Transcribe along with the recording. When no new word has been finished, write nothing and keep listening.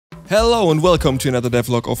Hello and welcome to another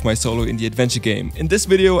devlog of my solo indie adventure game. In this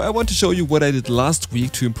video I want to show you what I did last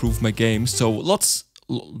week to improve my game, so let's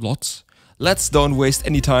don't waste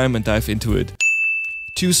any time and dive into it.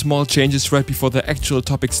 Two small changes right before the actual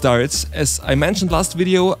topic starts. As I mentioned last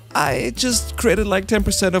video, I just created like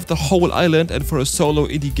 10% of the whole island, and for a solo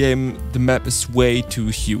indie game the map is way too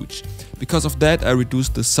huge. Because of that I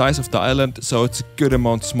reduced the size of the island, so it's a good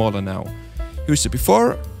amount smaller now. Here's the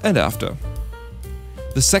before and after.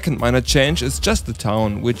 The second minor change is just the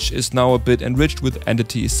town, which is now a bit enriched with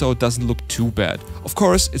entities, so it doesn't look too bad. Of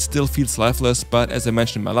course, it still feels lifeless, but as I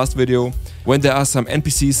mentioned in my last video, when there are some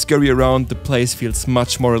NPCs scurry around, the place feels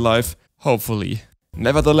much more alive, hopefully.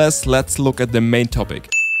 Nevertheless, let's look at the main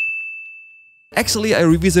topic. Actually, I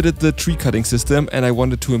revisited the tree cutting system and I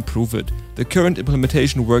wanted to improve it. The current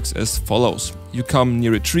implementation works as follows. You come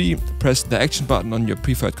near a tree, press the action button on your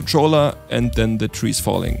preferred controller, and then the tree is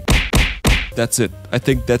falling. That's it. I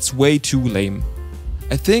think that's way too lame.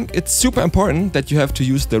 I think it's super important that you have to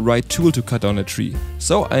use the right tool to cut down a tree.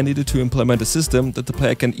 So I needed to implement a system that the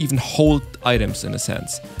player can even hold items in a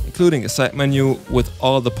sense, including a side menu with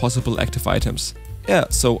all the possible active items. Yeah,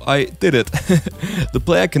 so I did it. The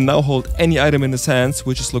player can now hold any item in his hands,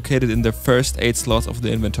 which is located in the first 8 slots of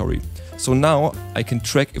the inventory. So now I can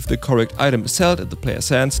track if the correct item is held at the player's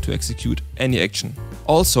hands to execute any action.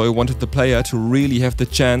 Also, I wanted the player to really have the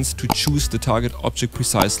chance to choose the target object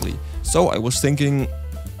precisely. So I was thinking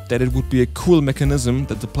that it would be a cool mechanism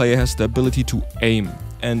that the player has the ability to aim.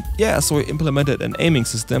 And yeah, so I implemented an aiming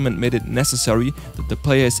system and made it necessary that the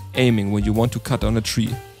player is aiming when you want to cut down a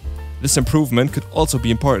tree. This improvement could also be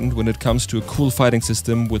important when it comes to a cool fighting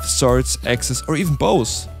system with swords, axes or even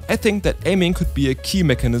bows. I think that aiming could be a key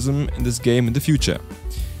mechanism in this game in the future.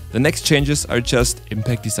 The next changes are just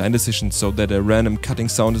impact design decisions, so that a random cutting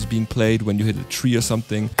sound is being played when you hit a tree or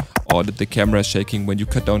something, or that the camera is shaking when you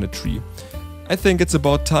cut down a tree. I think it's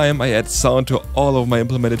about time I add sound to all of my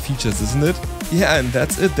implemented features, isn't it? Yeah, and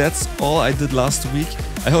that's it, that's all I did last week.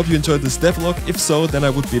 I hope you enjoyed this devlog. If so, then I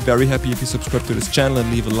would be very happy if you subscribe to this channel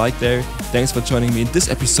and leave a like there. Thanks for joining me in this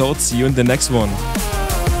episode, see you in the next one.